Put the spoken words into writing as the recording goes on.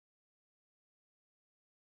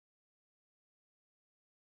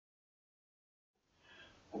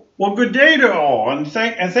Well, good day to all, and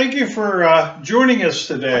thank you for joining us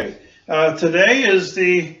today. Today is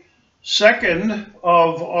the second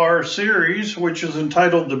of our series, which is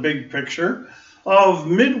entitled "The Big Picture," of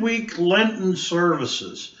midweek Lenten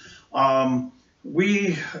services.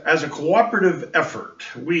 We, as a cooperative effort,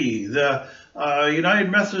 the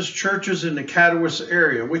United Methodist Churches in the Catawissa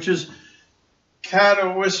area, which is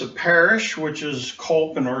Catawissa Parish, which is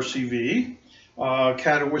Culp and RCV,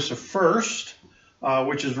 Catawissa First,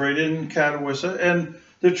 which is right in Catawissa, and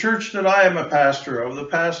the church that I am a pastor of, the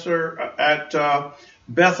pastor at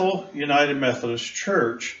Bethel United Methodist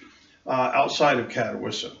Church outside of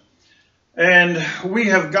Catawissa. And we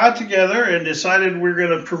have got together and decided we're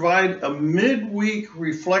going to provide a midweek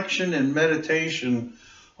reflection and meditation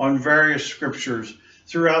on various scriptures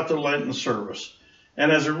throughout the Lenten service.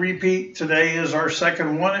 And as a repeat, today is our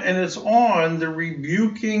second one, and it's on the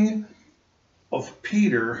rebuking of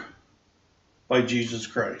Peter by Jesus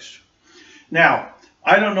Christ. Now,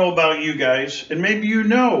 I don't know about you guys, and maybe you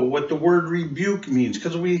know what the word rebuke means,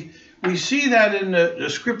 because we see that in the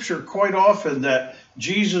scripture quite often, that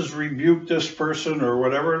Jesus rebuked this person or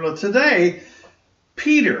whatever. But today,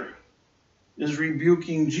 Peter is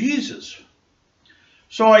rebuking Jesus.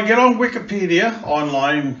 So I get on Wikipedia,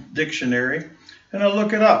 online dictionary, and I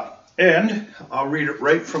look it up, and I'll read it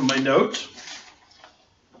right from my notes.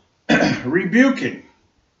 Rebuking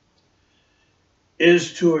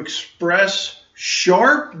is to express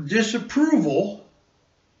sharp disapproval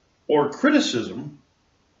or criticism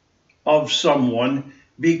of someone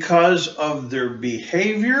because of their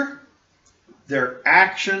behavior, their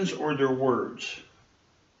actions, or their words.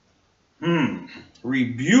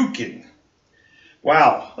 Rebuking.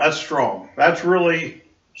 Wow, that's strong. That's really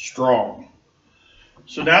strong.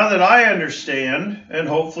 So now that I understand, and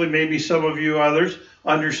hopefully maybe some of you others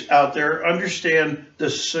out there understand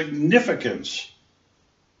the significance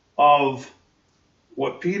of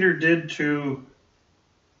what Peter did to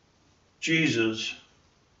Jesus,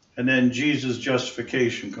 and then Jesus'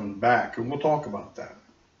 justification comes back, and we'll talk about that.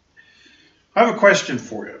 I have a question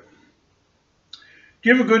for you. Do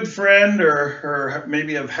you have a good friend, or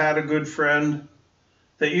maybe have had a good friend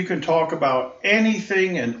that you can talk about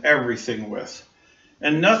anything and everything with?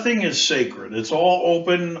 And nothing is sacred. It's all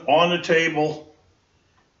open on the table.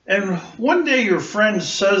 And one day your friend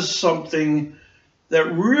says something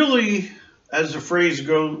that really, as the phrase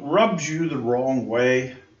goes, rubs you the wrong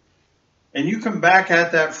way. And you come back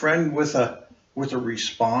at that friend with a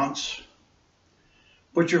response.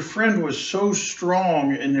 But your friend was so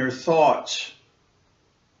strong in their thoughts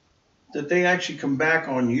that they actually come back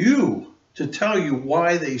on you to tell you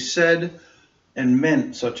why they said and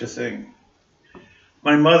meant such a thing.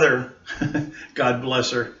 My mother, God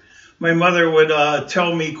bless her, my mother would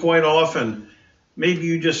tell me quite often, maybe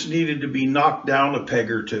you just needed to be knocked down a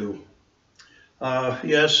peg or two.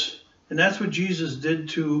 Yes, and that's what Jesus did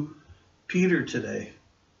to Peter today,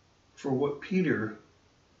 for what Peter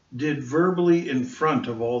did verbally in front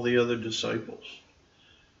of all the other disciples.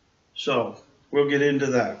 So we'll get into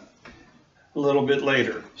that a little bit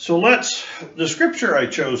later. So the scripture I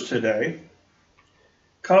chose today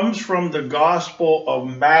comes from the Gospel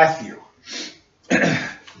of Matthew.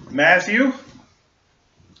 Matthew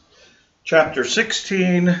chapter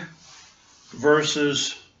 16,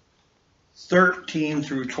 verses 13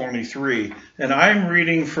 through 23. And I'm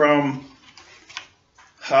reading from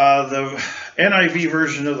the NIV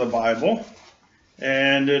version of the Bible.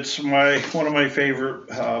 And it's one of my favorite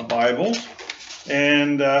Bibles.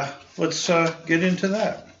 And let's get into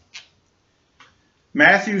that.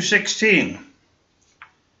 Matthew 16,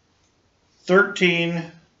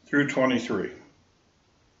 13 through 23.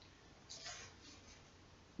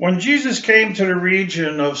 When Jesus came to the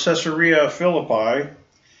region of Caesarea Philippi,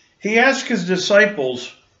 he asked his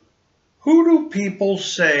disciples, "Who do people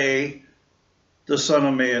say the Son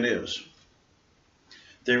of Man is?"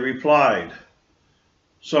 They replied,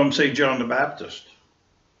 "Some say John the Baptist,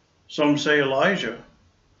 some say Elijah,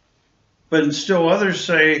 but still others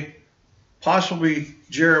say possibly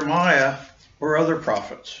Jeremiah or other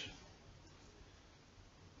prophets."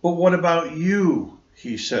 "But what about you?"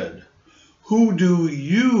 he said. "Who do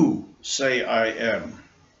you say I am?"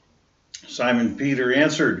 Simon Peter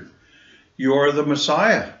answered, "You are the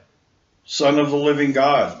Messiah, Son of the living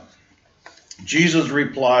God." Jesus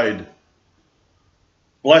replied,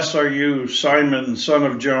 "Blessed are you, Simon, son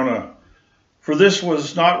of Jonah, for this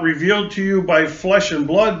was not revealed to you by flesh and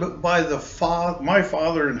blood, but by my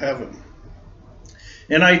Father in heaven.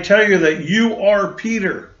 And I tell you that you are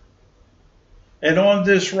Peter, and on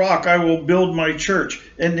this rock I will build my church,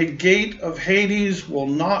 and the gate of Hades will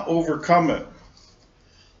not overcome it.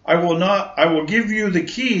 I will give you the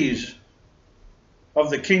keys of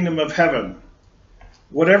the kingdom of heaven.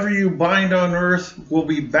 Whatever you bind on earth will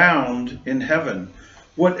be bound in heaven.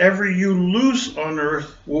 Whatever you loose on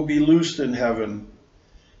earth will be loosed in heaven.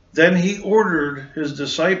 Then he ordered his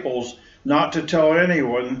disciples not to tell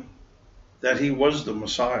anyone that he was the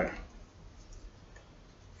Messiah.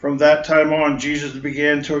 From that time on, Jesus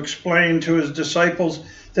began to explain to his disciples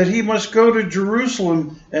that he must go to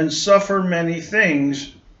Jerusalem and suffer many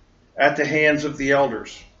things at the hands of the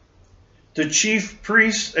elders, the chief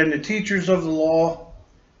priests and the teachers of the law,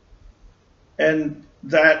 and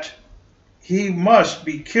that he must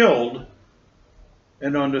be killed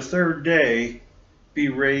and on the third day be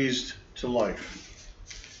raised to life.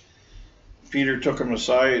 Peter took him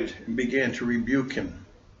aside and began to rebuke him.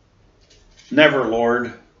 Never,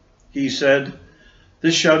 Lord, he said,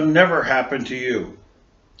 this shall never happen to you.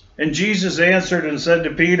 And Jesus answered and said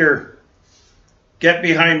to Peter, get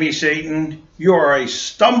behind me, Satan. You are a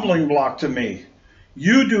stumbling block to me.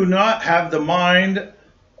 You do not have the mind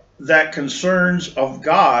that concerns of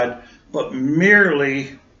God, but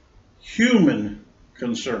merely human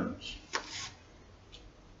concerns.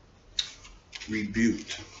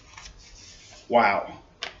 Rebuked. Wow.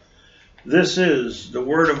 This is the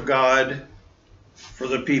word of God for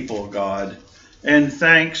the people of God, and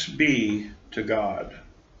thanks be to God.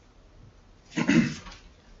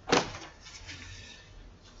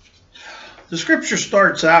 The scripture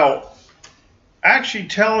starts out actually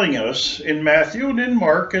telling us in Matthew and in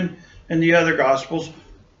Mark and the other Gospels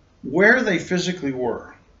where they physically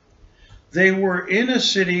were. They were in a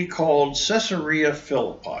city called Caesarea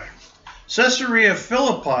Philippi. Caesarea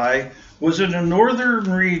Philippi was in a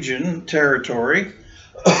northern region territory,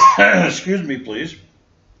 excuse me please,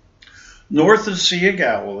 north of the Sea of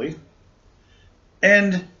Galilee,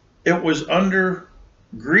 and it was under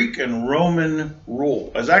Greek and Roman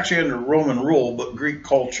rule. It was actually under Roman rule, but Greek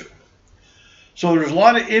culture. So there's a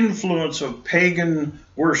lot of influence of pagan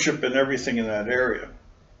worship and everything in that area.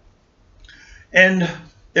 And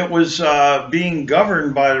it was being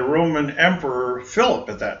governed by the Roman Emperor Philip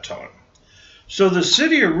at that time. So the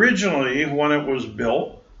city originally, when it was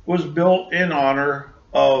built in honor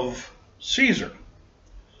of Caesar.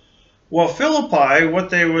 Well, Philippi, what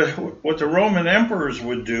the Roman emperors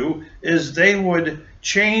would do is they would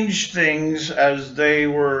change things as they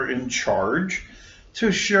were in charge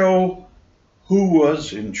to show who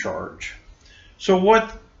was in charge. So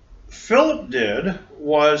what Philip did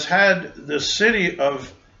was had the city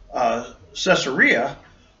of Caesarea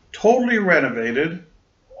totally renovated,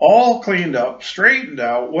 all cleaned up, straightened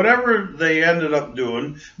out, whatever they ended up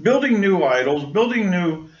doing, building new idols,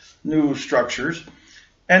 building new structures,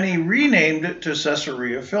 and he renamed it to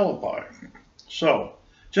Caesarea Philippi. So,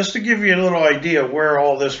 just to give you a little idea where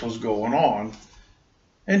all this was going on,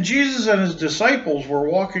 and Jesus and his disciples were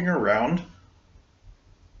walking around,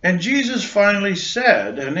 and Jesus finally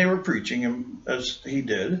said, and they were preaching him as he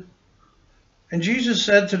did, and Jesus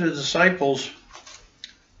said to the disciples,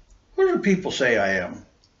 who do people say I am?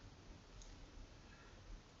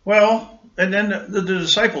 Well, and then the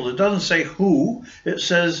disciples, it doesn't say who, it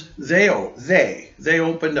says they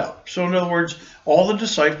opened up. So in other words, all the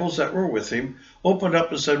disciples that were with him opened up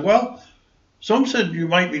and said, well, some said you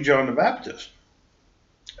might be John the Baptist.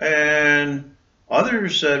 And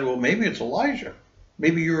others said, well, maybe it's Elijah.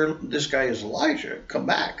 Maybe this guy is Elijah, come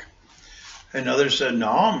back. And others said,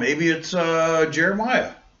 no, maybe it's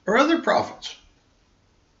Jeremiah or other prophets.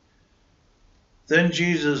 Then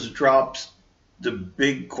Jesus drops the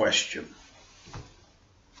big question.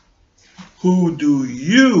 Who do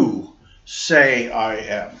you say I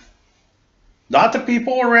am? Not the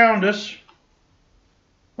people around us,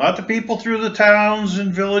 not the people through the towns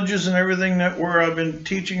and villages and everything where I've been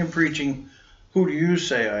teaching and preaching. Who do you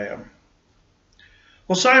say I am?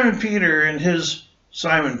 Well, Simon Peter, in his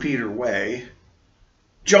Simon Peter way,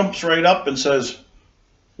 jumps right up and says,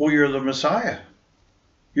 well, you're the Messiah.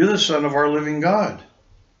 You're the Son of our living God.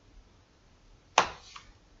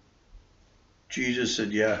 Jesus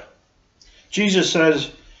said, yeah. Jesus says,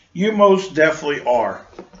 you most definitely are.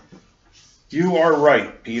 You are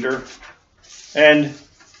right, Peter. And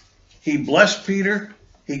he blessed Peter.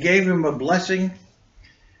 He gave him a blessing.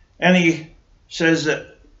 And he says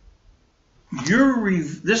that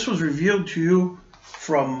this was revealed to you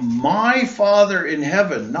from my Father in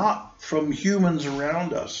heaven, not from humans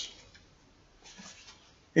around us.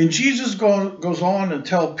 And Jesus goes on and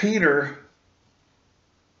tells Peter,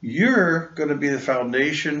 you're going to be the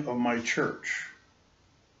foundation of my church.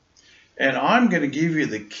 And I'm going to give you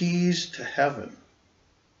the keys to heaven.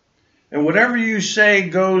 And whatever you say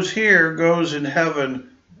goes here, goes in heaven,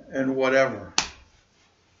 and whatever.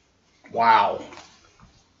 Wow.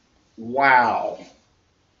 Wow.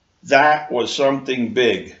 That was something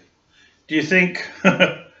big. Do you think,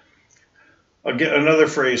 I'll get another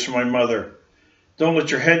phrase from my mother, don't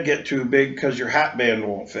let your head get too big because your hat band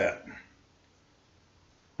won't fit.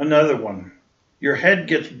 Another one, your head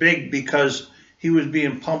gets big because he was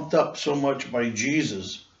being pumped up so much by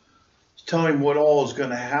Jesus, telling him what all is going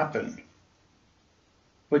to happen.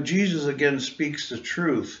 But Jesus again speaks the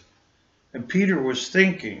truth. And Peter was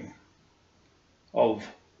thinking of,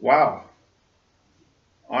 wow,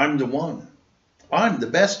 I'm the one. I'm the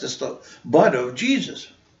bestest bud of Jesus.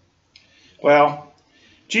 Well,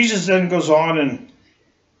 Jesus then goes on and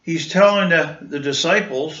he's telling the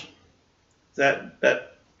disciples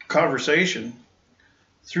that conversation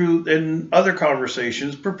through in other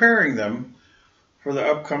conversations, preparing them for the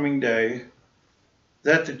upcoming day,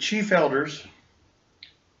 that the chief elders,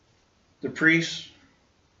 the priests,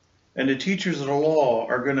 and the teachers of the law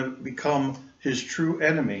are going to become his true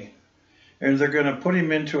enemy. And they're going to put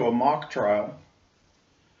him into a mock trial.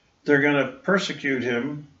 They're going to persecute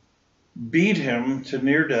him, beat him to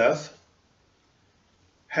near death,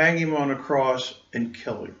 hang him on a cross, and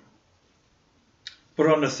kill him. But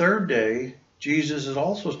on the third day, Jesus is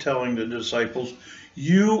also telling the disciples,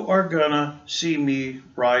 you are going to see me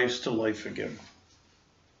rise to life again.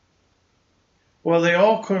 Well, they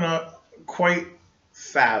all couldn't quite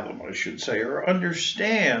fathom, I should say, or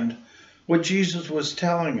understand what Jesus was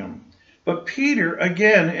telling them. But Peter,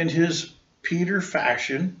 again, in his Peter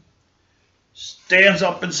fashion, stands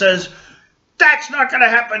up and says, that's not going to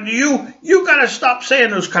happen to you. You got to stop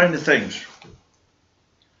saying those kind of things.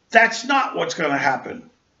 That's not what's going to happen.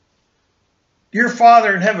 Your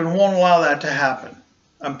Father in heaven won't allow that to happen.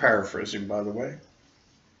 I'm paraphrasing, by the way.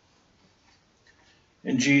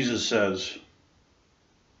 And Jesus says,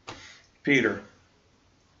 Peter,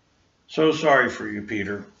 so sorry for you,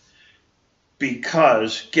 Peter,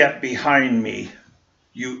 because get behind me,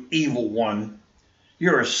 you evil one.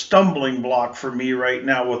 You're a stumbling block for me right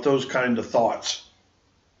now with those kind of thoughts.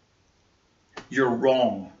 You're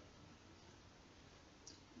wrong.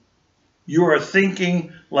 You are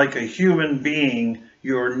thinking like a human being.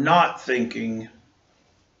 You're not thinking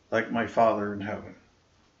like my Father in heaven.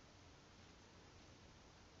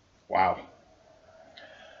 Wow.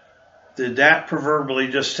 Did that proverbially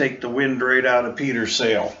just take the wind right out of Peter's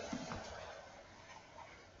sail?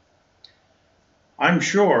 I'm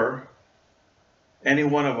sure any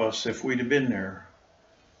one of us, if we'd have been there,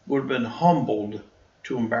 would have been humbled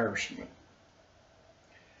to embarrassment.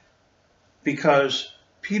 Because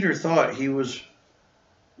Peter thought he was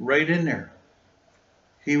right in there.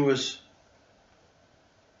 He was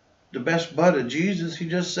the best bud of Jesus. He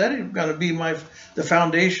just said he was going to be the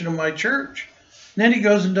foundation of my church. And then he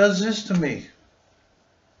goes and does this to me.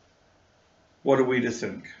 What are we to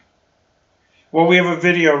think? Well, we have a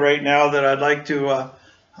video right now that I'd like to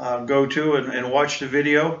go to and watch the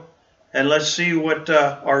video. And let's see what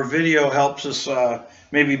our video helps us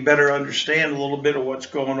maybe better understand a little bit of what's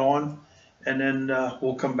going on. And then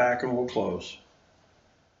we'll come back and we'll close.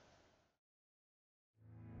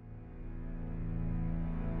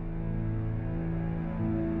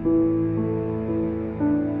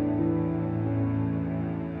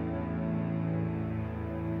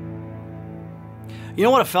 You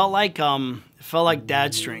know what it felt like? It felt like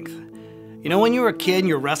dad strength. You know when you were a kid and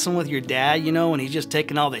you're wrestling with your dad, you know, and he's just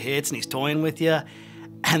taking all the hits and he's toying with you,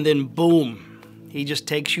 and then boom, he just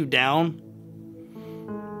takes you down?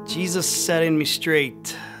 Jesus setting me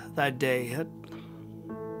straight that day. That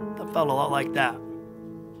felt a lot like that.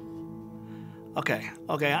 Okay,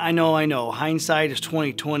 I know. Hindsight is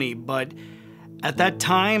 20/20, but at that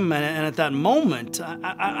time and at that moment,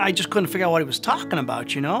 I just couldn't figure out what he was talking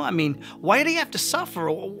about, you know? I mean, why did he have to suffer?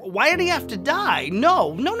 Why did he have to die?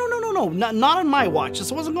 No, not on my watch.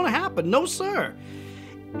 This wasn't going to happen. No, sir.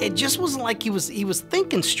 It just wasn't like he was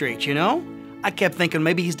thinking straight, you know? I kept thinking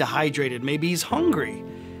maybe he's dehydrated, maybe he's hungry.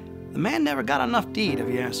 The man never got enough to eat, if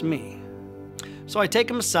you ask me. So I take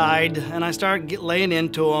him aside, and I start laying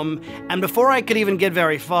into him, and before I could even get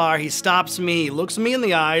very far, he stops me, he looks me in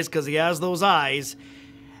the eyes, because he has those eyes,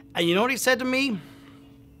 and you know what he said to me?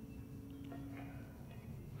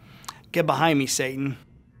 Get behind me, Satan.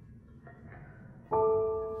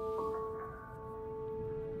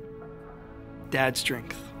 Dad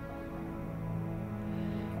strength.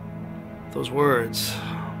 Those words,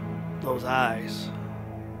 those eyes.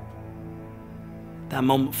 That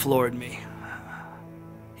moment floored me.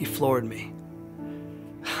 He floored me.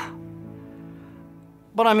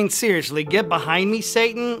 But I mean, seriously, get behind me,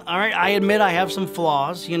 Satan. All right, I admit I have some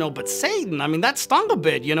flaws, you know, but Satan, I mean, that stung a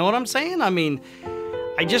bit, you know what I'm saying? I mean,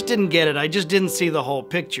 I just didn't get it. I just didn't see the whole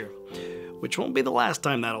picture. which won't be the last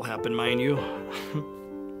time that'll happen, mind you.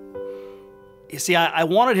 You see, I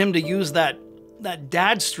wanted him to use that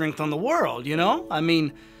dad strength on the world, you know? I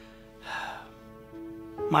mean,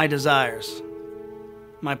 my desires,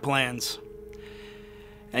 my plans.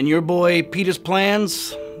 And your boy Peter's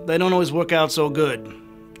plans, they don't always work out so good,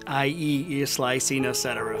 i.e. ear slicing,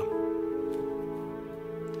 etc.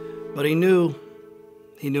 But he knew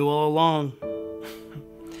all along.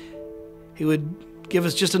 He would give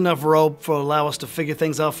us just enough rope to allow us to figure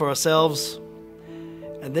things out for ourselves.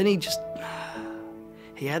 And then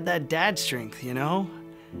he had that dad strength, you know?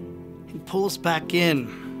 He'd pull us back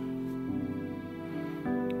in.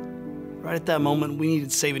 Right at that moment, we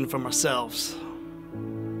needed saving from ourselves.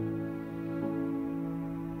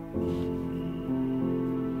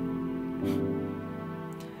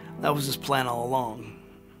 That was his plan all along.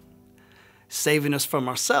 Saving us from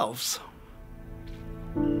ourselves.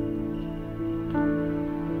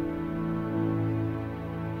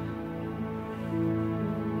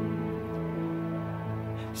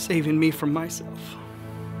 Saving me from myself.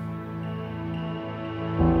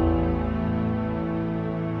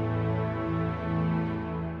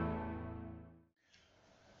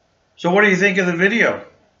 So what do you think of the video?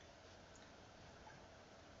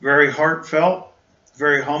 Very heartfelt,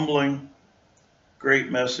 very humbling, great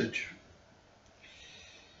message.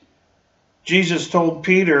 Jesus told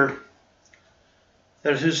Peter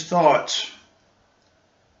that his thoughts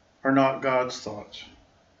are not God's thoughts.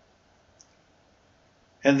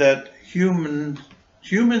 And that humans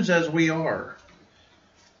as we are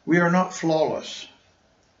not flawless.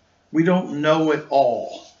 We don't know it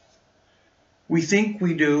all. We think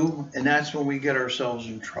we do, and that's when we get ourselves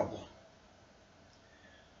in trouble.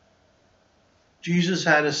 Jesus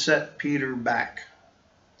had to set Peter back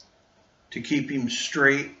to keep him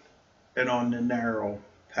straight and on the narrow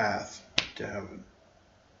path to heaven,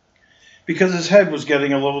 because his head was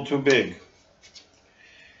getting a little too big.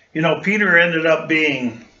 You know, Peter ended up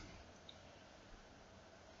being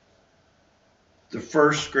the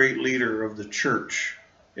first great leader of the church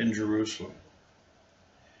in Jerusalem.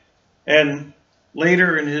 And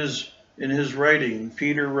later in his writing,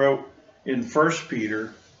 Peter wrote in 1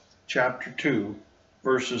 Peter chapter 2,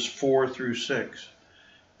 verses 4 through 6.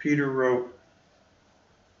 Peter wrote,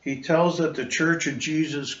 he tells that the church of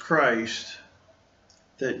Jesus Christ,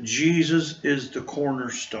 that Jesus is the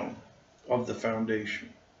cornerstone of the foundation.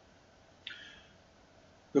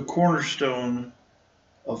 The cornerstone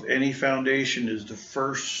of any foundation is the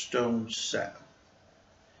first stone set.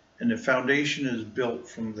 And the foundation is built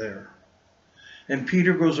from there. And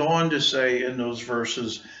Peter goes on to say in those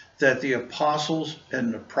verses that the apostles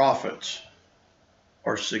and the prophets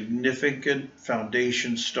are significant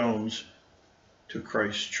foundation stones to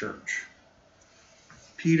Christ's church.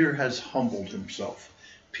 Peter has humbled himself.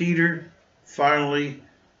 Peter finally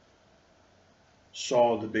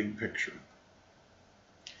saw the big picture.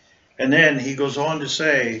 And then he goes on to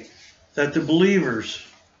say that the believers,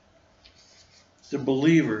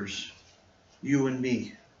 you and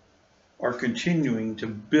me, are continuing to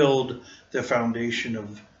build the foundation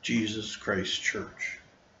of Jesus Christ's church.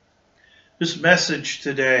 This message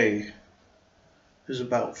today is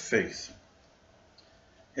about faith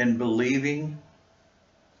and believing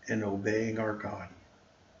and obeying our God.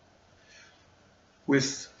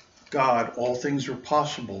 With God, all things are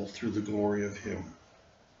possible through the glory of Him.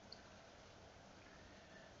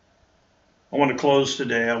 I want to close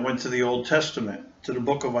today. I went to the Old Testament, to the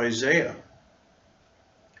book of Isaiah,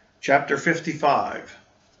 chapter 55,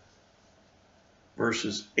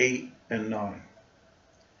 verses 8 and 9.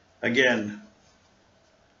 Again,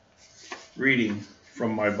 reading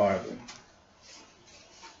from my Bible.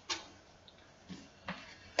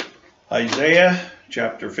 Isaiah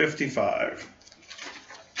chapter 55,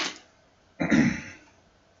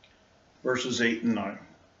 verses 8 and 9.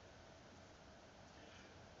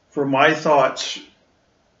 For my thoughts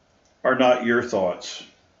are not your thoughts,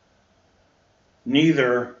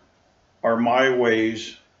 neither are my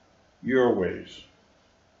ways your ways,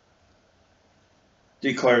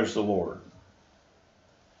 declares the Lord.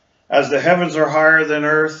 As the heavens are higher than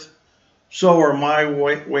earth, so are my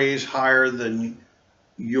ways higher than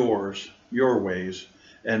your ways,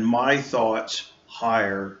 and my thoughts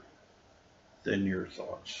higher than your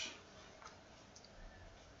thoughts.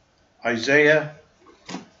 Isaiah,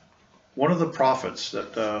 one of the prophets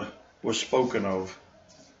that was spoken of,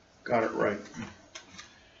 got it right.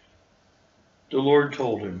 The Lord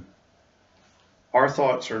told him, our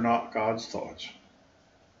thoughts are not God's thoughts.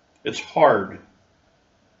 It's hard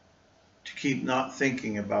to keep not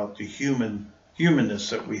thinking about the humanness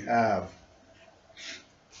that we have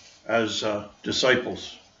as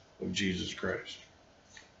disciples of Jesus Christ.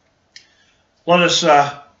 Let us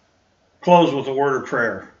close with a word of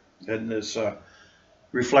prayer, and this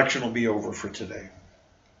reflection will be over for today.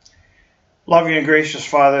 Loving and gracious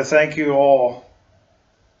Father, thank you all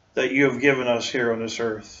that you have given us here on this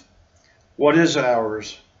earth. What is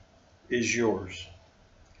ours is yours.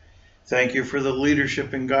 Thank you for the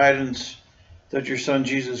leadership and guidance that your Son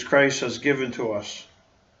Jesus Christ has given to us.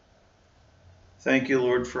 Thank you,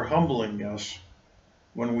 Lord, for humbling us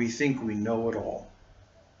when we think we know it all.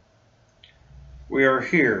 We are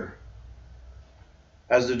here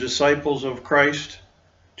as the disciples of Christ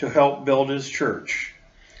to help build his church.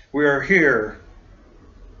 We are here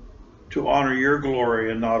to honor your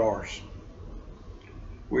glory and not ours.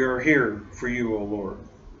 We are here for you, O Lord.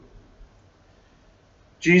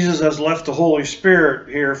 Jesus has left the Holy Spirit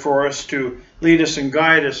here for us to lead us and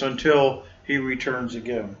guide us until he returns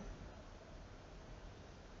again.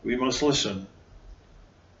 We must listen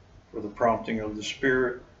for the prompting of the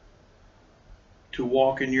Spirit to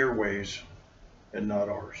walk in your ways and not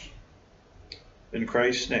ours. In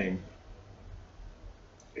Christ's name,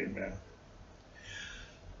 amen.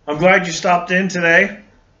 I'm glad you stopped in today.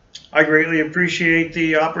 I greatly appreciate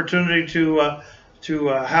the opportunity to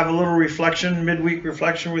have a little reflection, midweek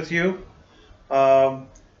reflection with you.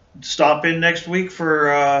 Stop in next week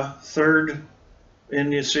for third in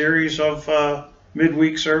the series of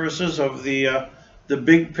midweek services of the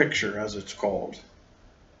big picture, as it's called.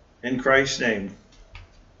 In Christ's name,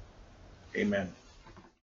 amen.